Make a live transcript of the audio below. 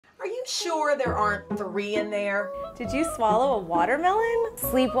you sure there aren't 3 in there? Did you swallow a watermelon?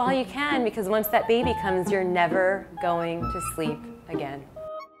 Sleep while you can, because once that baby comes, you're never going to sleep again.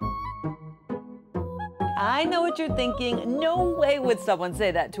 I know what you're thinking. No way would someone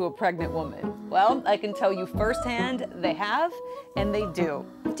say that to a pregnant woman. Well, I can tell you firsthand, they have, and they do.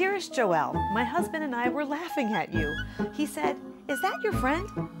 Dearest Joelle, my husband and I were laughing at you. He said, "Is that your friend?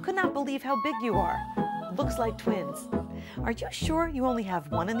 Could not believe how big you are. Looks like twins. Are you sure you only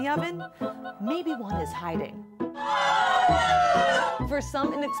have one in the oven? Maybe one is hiding." For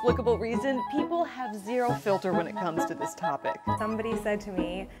some inexplicable reason, people have zero filter when it comes to this topic. Somebody said to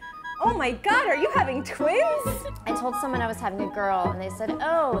me, "Oh my God, are you having twins?" I told someone I was having a girl, and they said,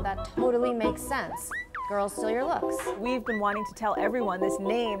 "Oh, that totally makes sense. Girls steal your looks." We've been wanting to tell everyone this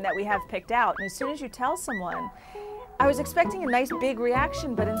name that we have picked out, and as soon as you tell someone, I was expecting a nice big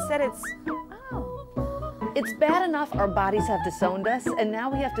reaction, but instead it's, oh. It's bad enough our bodies have disowned us, and now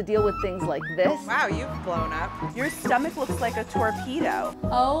we have to deal with things like this. Wow, you've blown up. Your stomach looks like a torpedo.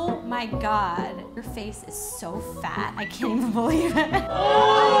 Oh my God, your face is so fat. I can't even believe it.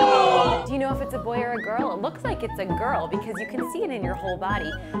 Do you know if it's a boy or a girl? It looks like it's a girl because you can see it in your whole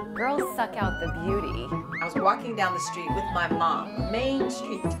body. Girls suck out the beauty. I was walking down the street with my mom, Main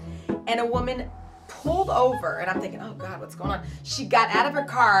Street, and a woman pulled over, and I'm thinking, oh God, what's going on? She got out of her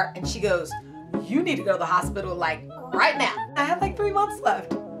car and she goes, "You need to go to the hospital like right now." I have like 3 months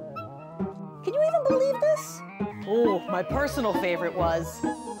left. Can you even believe this? Oh, my personal favorite was,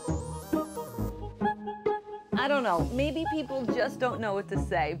 I don't know, maybe people just don't know what to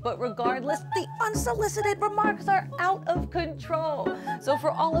say, but regardless, the unsolicited remarks are out of control. So for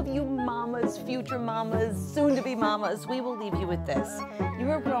all of you mamas, future mamas, soon-to-be mamas, we will leave you with this.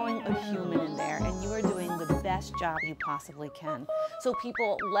 You are growing a human in there, and you are doing the best job you possibly can. So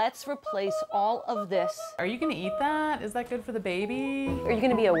people, let's replace all of this. Are you gonna eat that? Is that good for the baby? Are you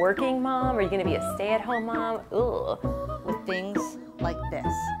gonna be a working mom? Are you gonna be a stay-at-home mom? Ugh. With things like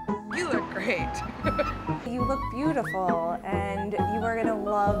this. You look great. You look beautiful, and you are gonna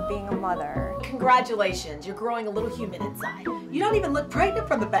love being a mother. Congratulations, you're growing a little human inside. You don't even look pregnant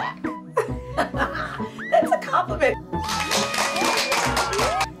from the back. That's a compliment.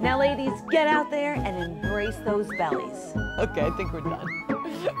 Now ladies, get out there and embrace those bellies. Okay, I think we're done.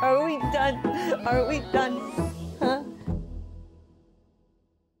 Are we done? Are we done? Huh?